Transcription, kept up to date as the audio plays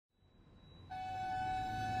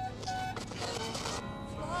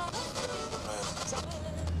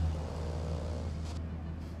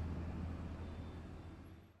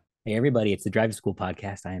Hey everybody, it's the Drive to School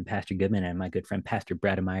podcast. I am Pastor Goodman, and my good friend Pastor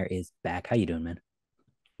Brademeyer is back. How you doing, man?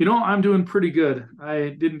 I'm doing pretty good.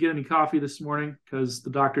 I didn't get any coffee this morning because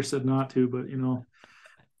the doctor said not to, but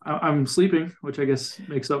I'm sleeping, which I guess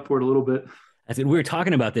makes up for it a little bit. I said we were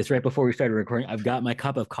talking about this right before we started recording. I've got my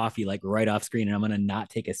cup of coffee like right off screen, and I'm gonna not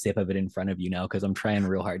take a sip of it in front of you now because I'm trying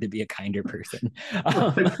real hard to be a kinder person.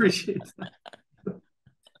 Well, I appreciate that.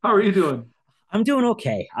 How are you doing? I'm doing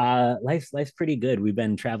okay. Life's pretty good. We've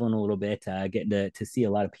been traveling a little bit, getting to see a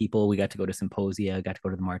lot of people. We got to go to symposia, got to go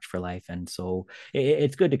to the March for Life, and so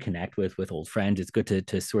it's good to connect with old friends. It's good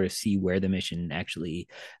to sort of see where the mission actually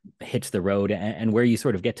hits the road, and where you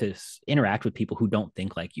sort of get to interact with people who don't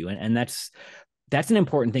think like you, and that's an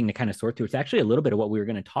important thing to kind of sort through. It's actually a little bit of what we were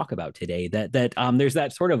going to talk about today. That there's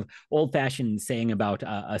that sort of old fashioned saying about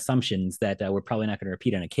assumptions that we're probably not going to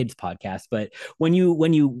repeat on a kids podcast. But when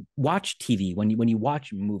you watch TV, when you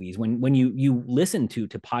watch movies, when you listen to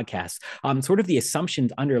podcasts, sort of the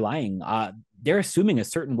assumptions underlying, they're assuming a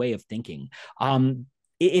certain way of thinking.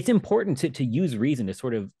 It's important to use reason to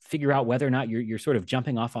sort of figure out whether or not you're sort of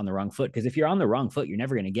jumping off on the wrong foot. Because if you're on the wrong foot, you're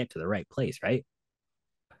never going to get to the right place, right?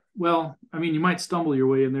 Well, I mean, you might stumble your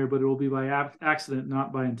way in there, but it will be by accident,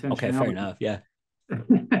 not by Okay, fair intentionality. enough. Yeah.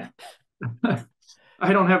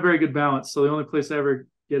 I don't have very good balance, so the only place I ever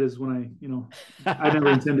get is when I never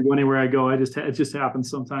intend to go anywhere I go. It just happens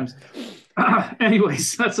sometimes.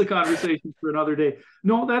 Anyways, that's a conversation for another day.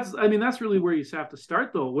 No, that's really where you have to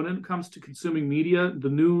start though. When it comes to consuming media, the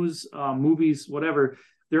news, movies, whatever,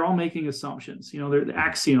 they're all making assumptions. They're the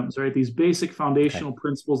axioms, right? These basic Okay. foundational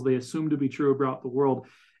principles they assume to be true about the world.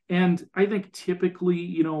 And I think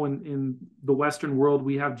typically, in the Western world,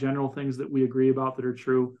 we have general things that we agree about that are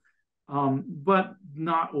true, but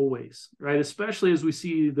not always, right? Especially as we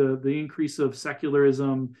see the increase of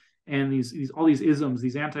secularism and these all these isms,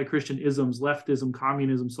 these anti-Christian isms, leftism,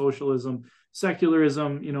 communism, socialism,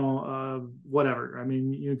 secularism, whatever. I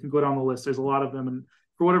mean, you can go down the list. There's a lot of them, and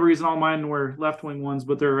for whatever reason, all mine were left-wing ones,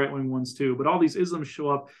 but they're right-wing ones too. But all these isms show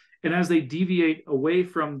up, and as they deviate away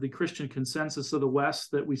from the Christian consensus of the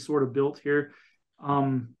West that we sort of built here,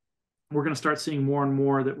 we're going to start seeing more and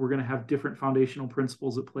more that we're going to have different foundational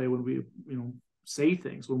principles at play when we, say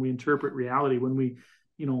things, when we interpret reality, when we,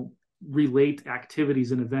 relate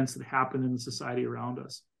activities and events that happen in the society around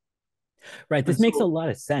us. Right. And This makes a so, lot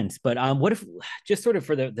of sense. But what if, just sort of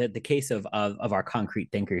for the case of our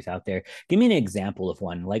concrete thinkers out there, give me an example of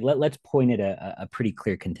one. Like let's point at a pretty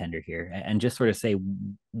clear contender here and just sort of say,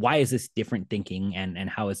 why is this different thinking, and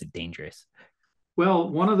how is it dangerous? well,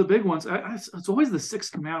 one of the big ones, it's always the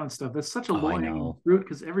Sixth Commandment stuff. That's such a Oh, low I hanging know. fruit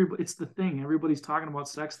because it's the thing. Everybody's talking about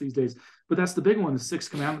sex these days, but that's the big one, the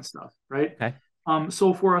Sixth Commandment stuff, right? Okay.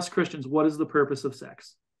 So for us Christians, what is the purpose of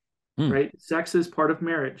sex? Hmm. Right? Sex is part of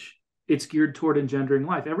marriage. It's geared toward engendering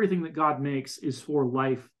life. Everything that God makes is for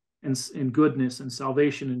life and goodness and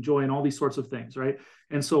salvation and joy and all these sorts of things, right?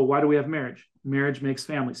 And so why do we have marriage? Marriage makes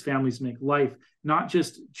families. Families make life, not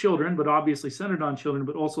just children, but obviously centered on children,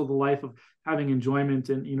 but also the life of having enjoyment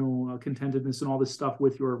and contentedness and all this stuff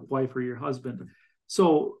with your wife or your husband.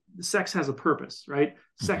 So sex has a purpose, right?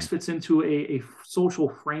 Mm-hmm. Sex fits into a social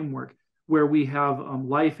framework where we have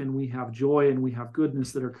life and we have joy and we have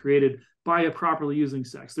goodness that are created by a properly using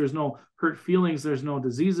sex. There's no hurt feelings, there's no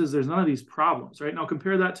diseases, there's none of these problems, right? Now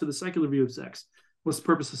compare that to the secular view of sex. What's the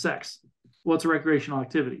purpose of sex? Well, it's a recreational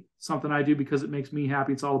activity, something I do because it makes me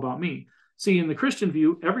happy. It's all about me. See, in the Christian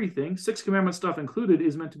view, everything, Six Commandment stuff included,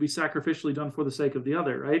 is meant to be sacrificially done for the sake of the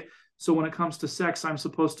other, right? So when it comes to sex, I'm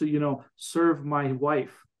supposed to, serve my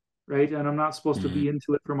wife, right? And I'm not supposed to Mm-hmm. be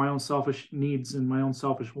into it for my own selfish needs and my own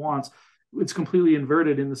selfish wants. It's completely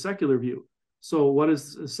inverted in the secular view. So what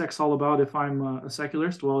is sex all about if I'm a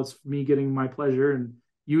secularist? Well, it's me getting my pleasure and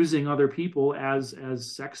using other people as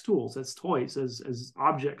sex tools, as toys, as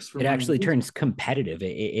objects for It my actually amusement. turns competitive.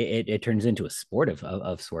 It turns into a sport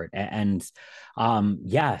of sort. And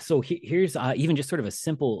yeah, so here's even just sort of a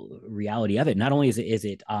simple reality of it. Not only is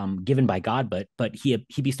it given by God, but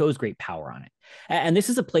he bestows great power on it. And this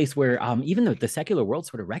is a place where even the secular world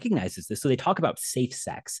sort of recognizes this. So they talk about safe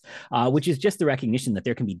sex, which is just the recognition that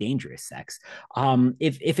there can be dangerous sex.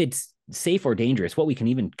 If it's safe or dangerous, what we can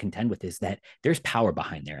even contend with is that there's power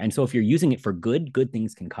behind there. And so if you're using it for good, good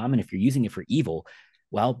things can come. And if you're using it for evil,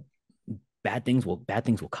 well, bad things will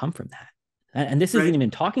come from that. And this isn't Right,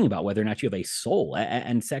 even talking about whether or not you have a soul.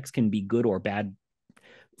 And sex can be good or bad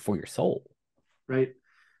for your soul. right.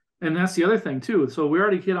 And that's the other thing too. So we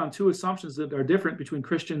already hit on two assumptions that are different between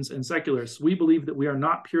Christians and secularists. We believe that we are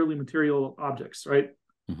not purely material objects, right?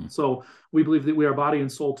 Mm-hmm. So we believe that we are body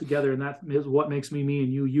and soul together, and that is what makes me, me,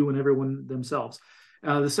 and you and everyone themselves.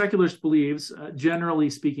 The secularist believes, generally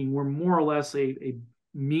speaking, we're more or less a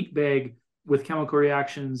meat bag with chemical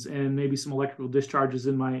reactions and maybe some electrical discharges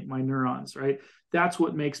in my neurons, right? That's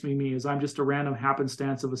what makes me me, is I'm just a random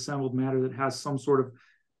happenstance of assembled matter that has some sort of,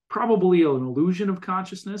 probably an illusion of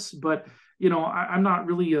consciousness, but I'm not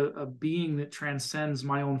really a being that transcends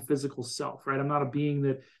my own physical self, right? I'm not a being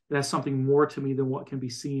that has something more to me than what can be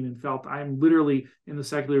seen and felt. I'm literally, in the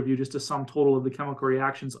secular view, just a sum total of the chemical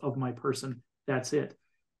reactions of my person. That's it.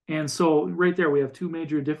 And so right there, we have two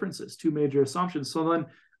major differences, two major assumptions. So then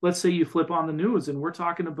let's say you flip on the news and we're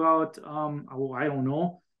talking about, I don't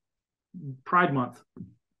know, Pride Month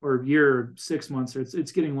or year, 6 months.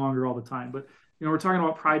 It's getting longer all the time. But, we're talking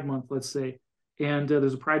about Pride Month, let's say, and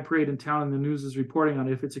there's a pride parade in town and the news is reporting on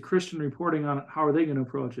it. If it's a Christian reporting on it, how are they going to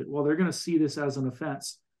approach it? Well, they're going to see this as an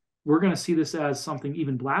offense. We're going to see this as something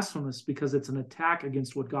even blasphemous because it's an attack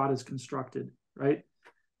against what God has constructed, right?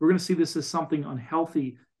 We're going to see this as something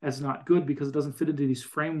unhealthy, as not good, because it doesn't fit into these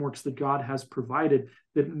frameworks that God has provided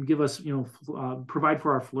that give us, provide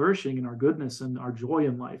for our flourishing and our goodness and our joy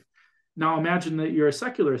in life. Now imagine that you're a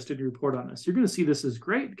secularist and you report on this. You're going to see this as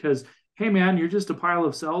great because, hey man, you're just a pile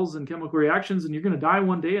of cells and chemical reactions and you're going to die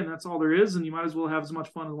one day and that's all there is, and you might as well have as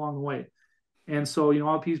much fun along the way. And so,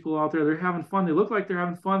 all people out there, they're having fun. They look like they're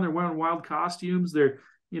having fun. They're wearing wild costumes. They're,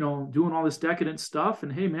 doing all this decadent stuff.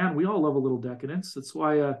 And hey man, we all love a little decadence. That's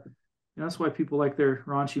why people like their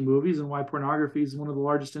raunchy movies and why pornography is one of the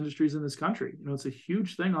largest industries in this country. It's a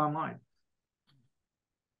huge thing online.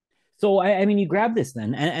 So, I mean, you grab this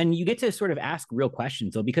then, and you get to sort of ask real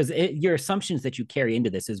questions, though, because your assumptions that you carry into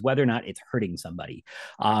this is whether or not it's hurting somebody.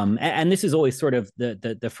 And this is always sort of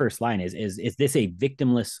the first line is this a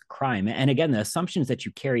victimless crime? And again, the assumptions that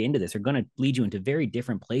you carry into this are going to lead you into very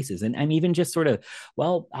different places. And even just sort of,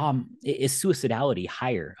 well, is suicidality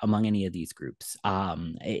higher among any of these groups? Are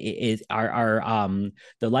the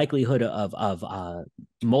likelihood of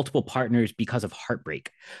multiple partners because of heartbreak?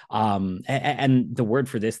 And the word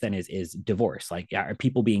for this then is divorce. Like, are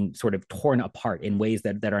people being sort of torn apart in ways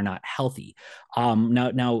that are not healthy?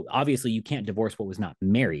 Now, obviously, you can't divorce what was not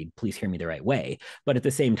married. Please hear me the right way. But at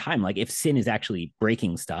the same time, like, if sin is actually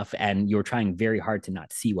breaking stuff and you're trying very hard to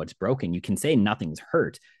not see what's broken, you can say nothing's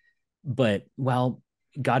hurt. But, well,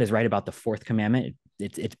 God is right about the fourth commandment.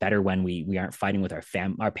 It's better when we aren't fighting with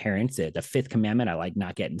our parents. The fifth commandment, I like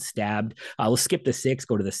not getting stabbed. We'll skip the sixth,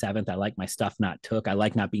 go to the seventh. I like my stuff not took. I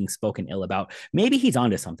like not being spoken ill about. Maybe he's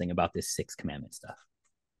onto something about this sixth commandment stuff.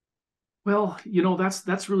 Well,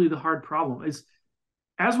 that's really the hard problem. Is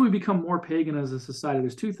as we become more pagan as a society,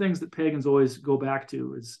 there's two things that pagans always go back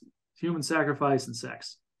to: is human sacrifice and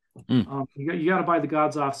sex. You got to buy the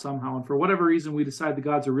gods off somehow. And for whatever reason, we decide the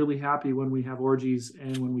gods are really happy when we have orgies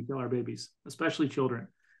and when we kill our babies, especially children.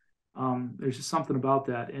 There's just something about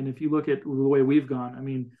that. And if you look at the way we've gone, I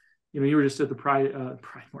mean, you were just at the Pride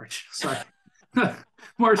March. Sorry.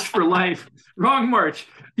 March for Life. Wrong march.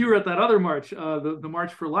 You were at that other march, the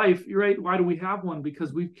March for Life. You're right. Why do we have one?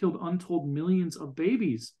 Because we've killed untold millions of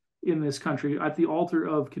babies in this country at the altar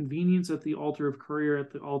of convenience, at the altar of career,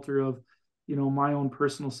 at the altar of my own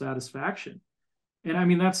personal satisfaction. And I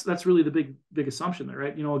mean, that's really the big assumption there,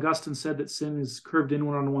 right? Augustine said that sin is curved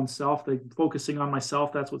inward on oneself. Like, focusing on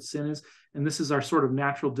myself, that's what sin is. And this is our sort of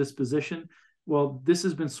natural disposition. Well, this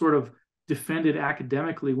has been sort of defended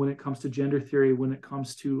academically when it comes to gender theory, when it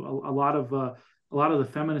comes to a lot of the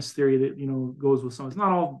feminist theory that goes with some. It's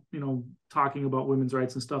not all talking about women's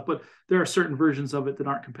rights and stuff, but there are certain versions of it that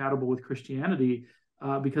aren't compatible with Christianity.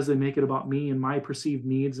 Because they make it about me and my perceived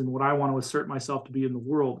needs and what I want to assert myself to be in the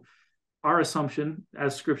world. Our assumption,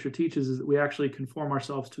 as Scripture teaches, is that we actually conform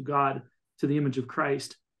ourselves to God, to the image of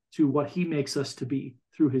Christ, to what He makes us to be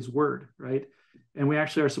through His Word, right? And we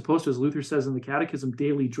actually are supposed to, as Luther says in the Catechism,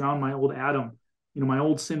 daily drown my old Adam, my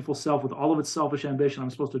old sinful self with all of its selfish ambition. I'm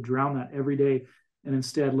supposed to drown that every day and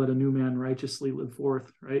instead let a new man righteously live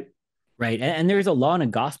forth, right? Right. And there's a law and a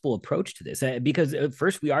gospel approach to this because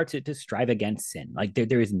first we are to strive against sin. Like,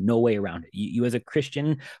 there is no way around it. You as a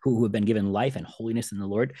Christian who have been given life and holiness in the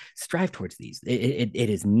Lord, strive towards these. It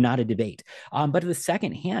is not a debate. But at the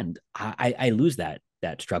second hand, I lose that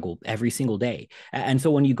struggle every single day. And so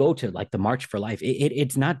when you go to like the March for Life,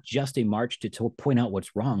 it's not just a march to point out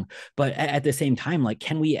what's wrong, but at the same time, like,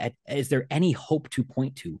 is there any hope to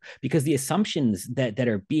point to? Because the assumptions that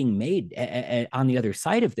are being made on the other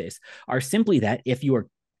side of this are simply that if you are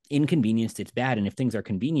inconvenienced, it's bad. And if things are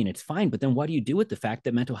convenient, it's fine. But then what do you do with the fact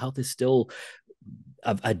that mental health is still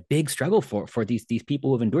a big struggle for these people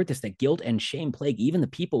who have endured this, that guilt and shame plague even the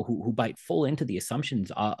people who bite full into the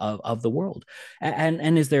assumptions of the world.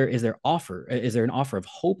 And is there an offer of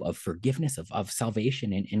hope, of forgiveness, of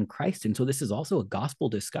salvation in Christ? And so this is also a gospel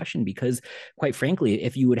discussion, because quite frankly,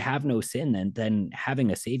 if you would have no sin, then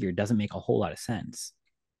having a savior doesn't make a whole lot of sense.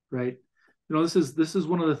 Right. This is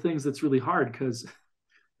one of the things that's really hard, because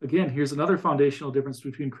again, here's another foundational difference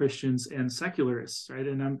between Christians and secularists, right?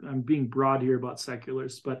 And I'm being broad here about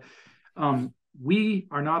secularists, but we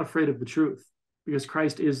are not afraid of the truth, because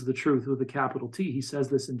Christ is the truth with a capital T. He says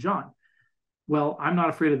this in John. Well, I'm not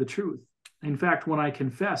afraid of the truth. In fact, when I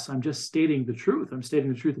confess, I'm just stating the truth. I'm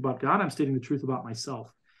stating the truth about God. I'm stating the truth about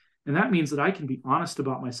myself. And that means that I can be honest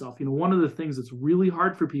about myself. One of the things that's really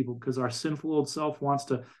hard for people, because our sinful old self wants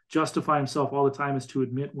to justify himself all the time, is to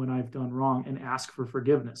admit when I've done wrong and ask for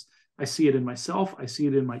forgiveness. I see it in myself. I see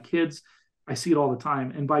it in my kids. I see it all the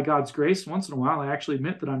time. And by God's grace, once in a while, I actually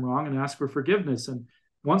admit that I'm wrong and ask for forgiveness. And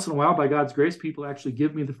once in a while, by God's grace, people actually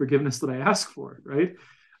give me the forgiveness that I ask for, right?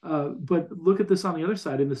 But look at this on the other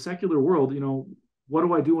side. In the secular world, what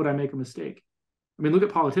do I do when I make a mistake? I mean, look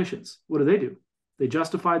at politicians. What do? They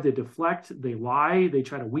justify, they deflect, they lie, they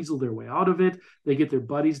try to weasel their way out of it. They get their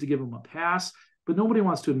buddies to give them a pass, but nobody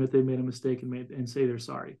wants to admit they made a mistake and say they're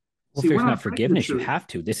sorry. Well, See, if we're there's not not afraid of the forgiveness, you truth, have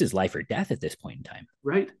to. This is life or death at this point in time.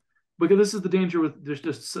 right? Because this is the danger with there's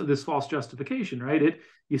just this false justification, right?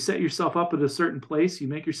 You set yourself up at a certain place, you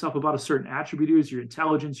make yourself about a certain attribute, your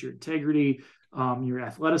intelligence, your integrity, your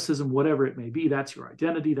athleticism, whatever it may be. That's your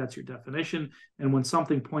identity, that's your definition. And when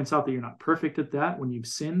something points out that you're not perfect at that, when you've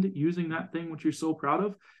sinned using that thing which you're so proud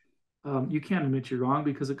of, you can't admit you're wrong,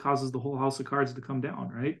 because it causes the whole house of cards to come down,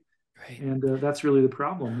 right? Right. And that's really the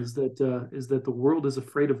problem, is that the world is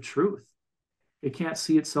afraid of truth. It can't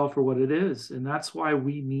see itself for what it is, and that's why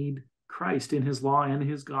we need Christ in His law and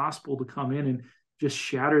His gospel to come in and just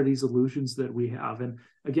shatter these illusions that we have. And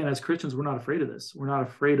again, as Christians, we're not afraid of this. We're not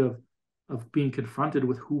afraid of being confronted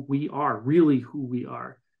with who we are, really who we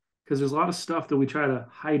are, because there's a lot of stuff that we try to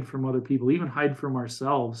hide from other people, even hide from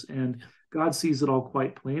ourselves. And God sees it all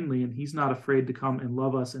quite plainly, and He's not afraid to come and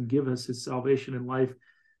love us and give us His salvation and life.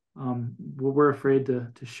 We're afraid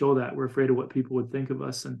to show that. We're afraid of what people would think of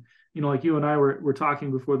us. And like you and I were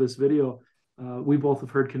talking before this video, we both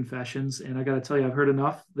have heard confessions, and I got to tell you, I've heard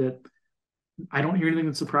enough that I don't hear anything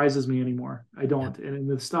that surprises me anymore. I don't. Yeah. And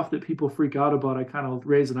the stuff that people freak out about, I kind of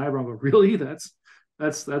raise an eyebrow and go, really?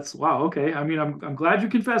 That's wow. Okay. I mean, I'm glad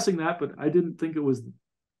you're confessing that, but I didn't think it was.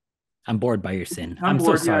 I'm bored by your sin. I'm so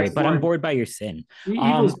bored. sorry, Yeah, but I'm bored by your sin.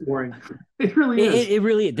 Evil's boring. It really is. It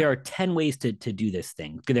really, there are 10 ways to do this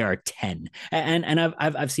thing. There are 10. And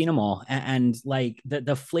I've seen them all. And like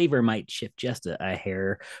the flavor might shift just a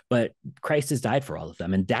hair, but Christ has died for all of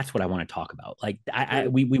them. And that's what I want to talk about. Like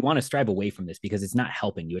we want to strive away from this, because it's not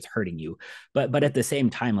helping you, it's hurting you. But at the same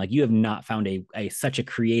time, like, you have not found such a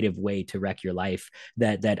creative way to wreck your life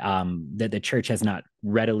that the church has not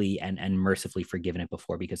readily and mercifully forgiven it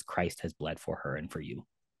before, because Christ has bled for her and for you.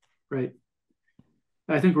 Right.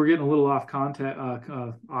 I think we're getting a little off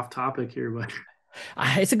topic here, but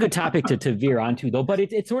it's a good topic to veer onto, though. But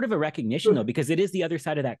it's sort of a recognition, though, because it is the other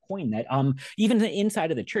side of that coin, that even the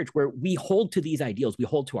inside of the church, where we hold to these ideals, we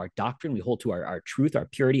hold to our doctrine, we hold to our truth, our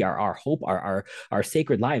purity, our hope, our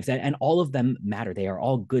sacred lives, and all of them matter. They are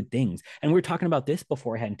all good things. And we're talking about this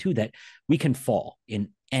beforehand too, that we can fall in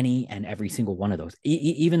any and every single one of those,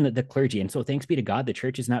 even the clergy. And so thanks be to God, the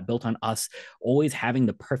church is not built on us always having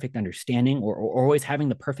the perfect understanding or always having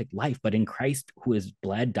the perfect life, but in Christ, who has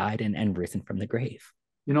bled, died, and risen from the grave.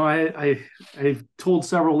 I've told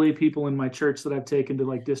several lay people in my church that I've taken to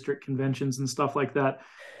like district conventions and stuff like that.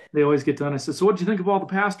 They always get done. I said, so what do you think of all the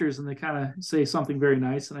pastors? And they kind of say something very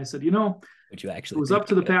nice. And I said, would you actually, if it was up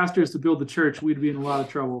to the pastors to build the church, we'd be in a lot of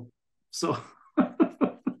trouble. So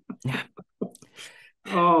yeah.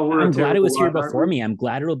 Oh, I'm glad it was here before me. I'm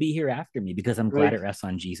glad it'll be here after me, because I'm glad it rests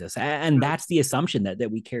on Jesus. And that's the assumption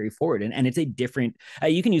that we carry forward. And it's a different,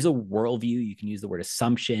 you can use a worldview, you can use the word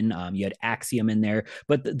assumption. You had axiom in there,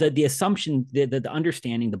 but the assumption, the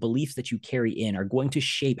understanding, the beliefs that you carry in are going to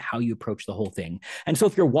shape how you approach the whole thing. And so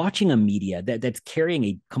if you're watching a media that's carrying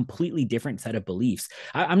a completely different set of beliefs,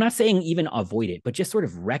 I'm not saying even avoid it, but just sort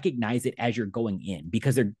of recognize it as you're going in,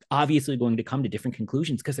 because they're obviously going to come to different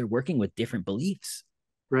conclusions because they're working with different beliefs.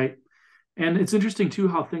 Right. And it's interesting too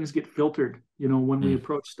how things get filtered, when we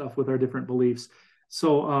approach stuff with our different beliefs.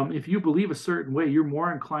 So if you believe a certain way, you're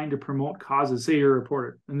more inclined to promote causes. Say you're a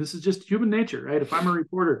reporter, and this is just human nature, right? If I'm a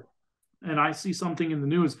reporter and I see something in the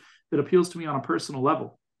news that appeals to me on a personal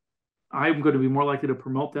level, I'm going to be more likely to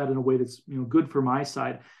promote that in a way that's, good for my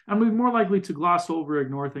side. I'm going to be more likely to gloss over,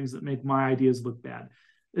 ignore things that make my ideas look bad.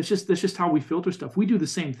 That's just how we filter stuff. We do the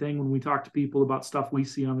same thing when we talk to people about stuff we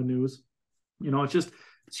see on the news.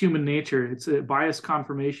 It's human nature. It's a bias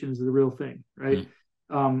confirmation is the real thing, right?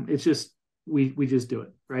 Mm. It's just we just do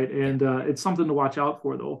it, right? Yeah. And it's something to watch out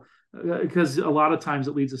for, though, because a lot of times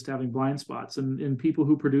it leads us to having blind spots. And people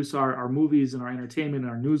who produce our movies and our entertainment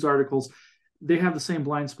and our news articles, they have the same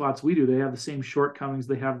blind spots we do. They have the same shortcomings.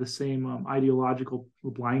 They have the same ideological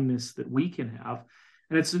blindness that we can have.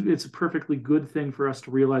 And it's a perfectly good thing for us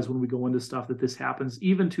to realize when we go into stuff that this happens,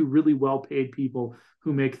 even to really well paid people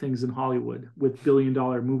who make things in Hollywood with $1 billion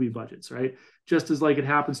movie budgets, right? Just as like it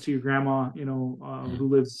happens to your grandma, Mm. who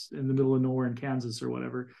lives in the middle of nowhere in Kansas or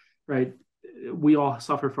whatever, right? We all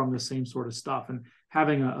suffer from the same sort of stuff. And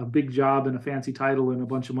having a big job and a fancy title and a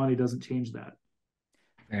bunch of money doesn't change that.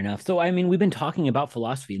 Fair enough. So, I mean, we've been talking about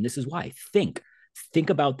philosophy, and this is why. Think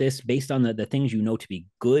about this based on the things you know to be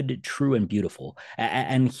good, true, and beautiful.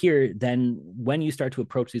 And here, then, when you start to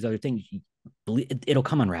approach these other things, it'll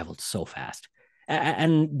come unraveled so fast.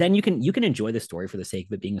 And then you can enjoy the story for the sake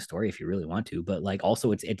of it being a story if you really want to, but like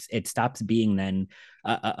also it stops being then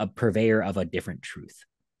a purveyor of a different truth.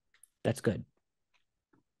 That's good.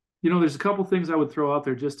 There's a couple things I would throw out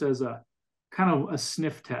there just as a kind of a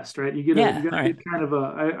sniff test, right? You Yeah. got All to right. get kind of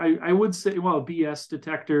I would say, well, a BS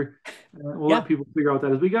detector. We'll let Yeah. people figure out what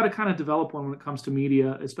that is. We got to kind of develop one when it comes to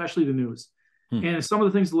media, especially the news. Hmm. And some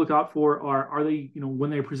of the things to look out for are they, when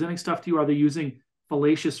they're presenting stuff to you, are they using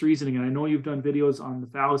fallacious reasoning? And I know you've done videos on the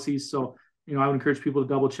fallacies, so I would encourage people to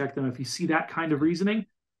double check them. If you see that kind of reasoning,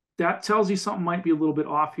 that tells you something might be a little bit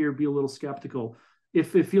off here. Be a little skeptical.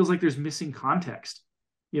 If it feels like there's missing context,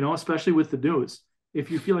 especially with the news, if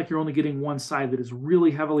you feel like you're only getting one side that is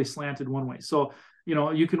really heavily slanted one way. So,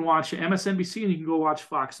 you can watch MSNBC and you can go watch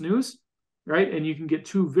Fox News, right? And you can get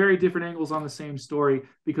two very different angles on the same story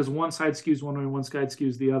because one side skews one way, one side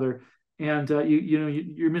skews the other. And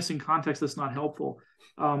you're missing context that's not helpful.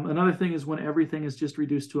 Another thing is when everything is just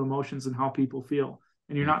reduced to emotions and how people feel,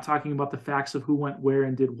 and you're Hmm. not talking about the facts of who went where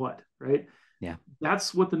and did what, right? Yeah.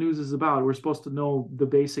 That's what the news is about. We're supposed to know the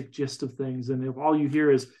basic gist of things. And if all you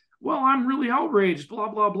hear is, well, I'm really outraged, blah,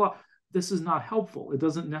 blah, blah, this is not helpful. It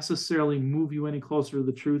doesn't necessarily move you any closer to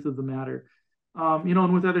the truth of the matter.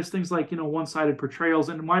 And with others, things like, one-sided portrayals.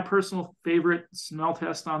 And my personal favorite smell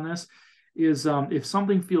test on this is if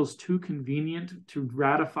something feels too convenient to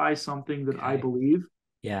ratify something that I Okay. believe,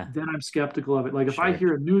 Yeah. then I'm skeptical of it. Like if I Sure.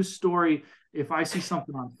 hear a news story, if I see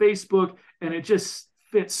something on Facebook and it just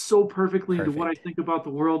fits so perfectly into what I Perfect. think about the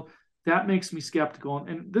world, that makes me skeptical.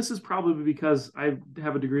 And this is probably because I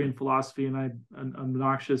have a degree in philosophy and I'm an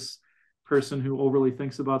obnoxious person who overly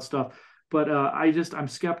thinks about stuff. But I'm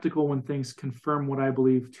skeptical when things confirm what I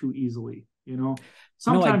believe too easily. No, I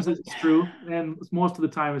Sometimes it's true, and most of the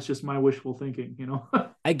time it's just my wishful thinking.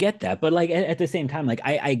 I get that, but like at the same time, like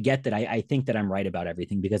I get that I think that I'm right about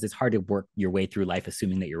everything because it's hard to work your way through life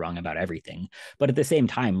assuming that you're wrong about everything. But at the same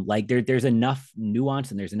time, like there's enough nuance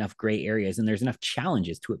and there's enough gray areas and there's enough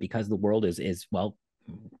challenges to it because the world is well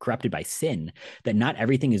corrupted by sin that not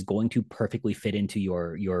everything is going to perfectly fit into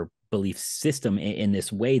your belief system in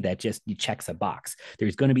this way that just checks a box.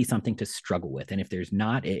 There's going to be something to struggle with, and if there's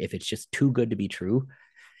not, if it's just too good to be true,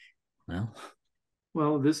 well,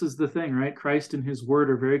 Well, this is the thing, right? Christ and his word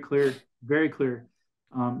are very clear, very clear.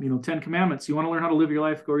 10 commandments. You want to learn how to live your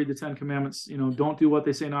life, go read the 10 commandments. Don't do what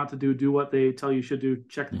they say not to do, do what they tell you should do,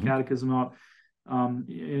 check the mm-hmm. catechism out. And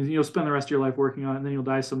you'll spend the rest of your life working on it, and then you'll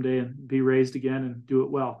die someday and be raised again and do it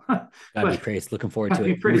well. God be But praised. Looking forward to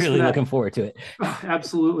be it. praised for Really that. looking forward to it. Oh,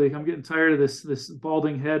 absolutely. I'm getting tired of this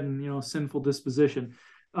balding head and sinful disposition.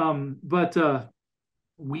 But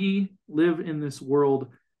we live in this world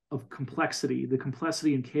of complexity, the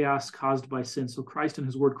complexity and chaos caused by sin. So Christ and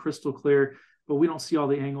his word crystal clear, but we don't see all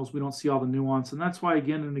the angles, we don't see all the nuance. And that's why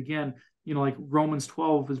again and again, like Romans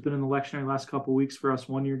 12 has been in the lectionary last couple of weeks for us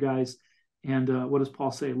 1 year guys. And what does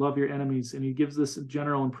Paul say? Love your enemies. And he gives this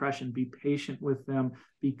general impression: be patient with them,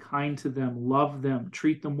 be kind to them, love them,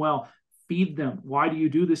 treat them well, feed them. Why do you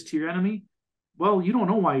do this to your enemy? Well, you don't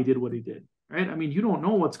know why he did what he did, right? I mean, you don't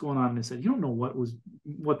know what's going on in his head. You don't know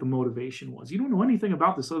what the motivation was. You don't know anything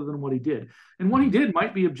about this other than what he did. And what he Mm-hmm. did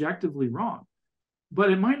might be objectively wrong, but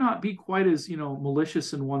it might not be quite as,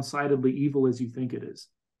 malicious and one-sidedly evil as you think it is,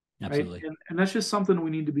 right? Absolutely. And that's just something we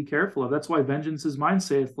need to be careful of. That's why vengeance is mine,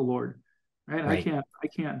 saith the Lord, right? I Right. can't I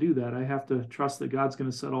can't do that. I have to trust that God's going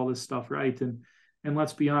to set all this stuff right. And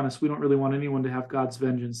let's be honest, we don't really want anyone to have God's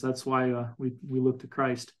vengeance. That's why we look to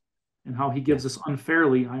Christ and how he Yeah. gives us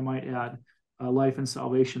unfairly, I might add, life and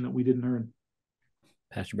salvation that we didn't earn.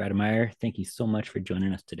 Pastor Brademeyer, thank you so much for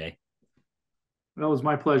joining us today. That was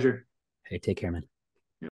my pleasure. Hey, take care, man.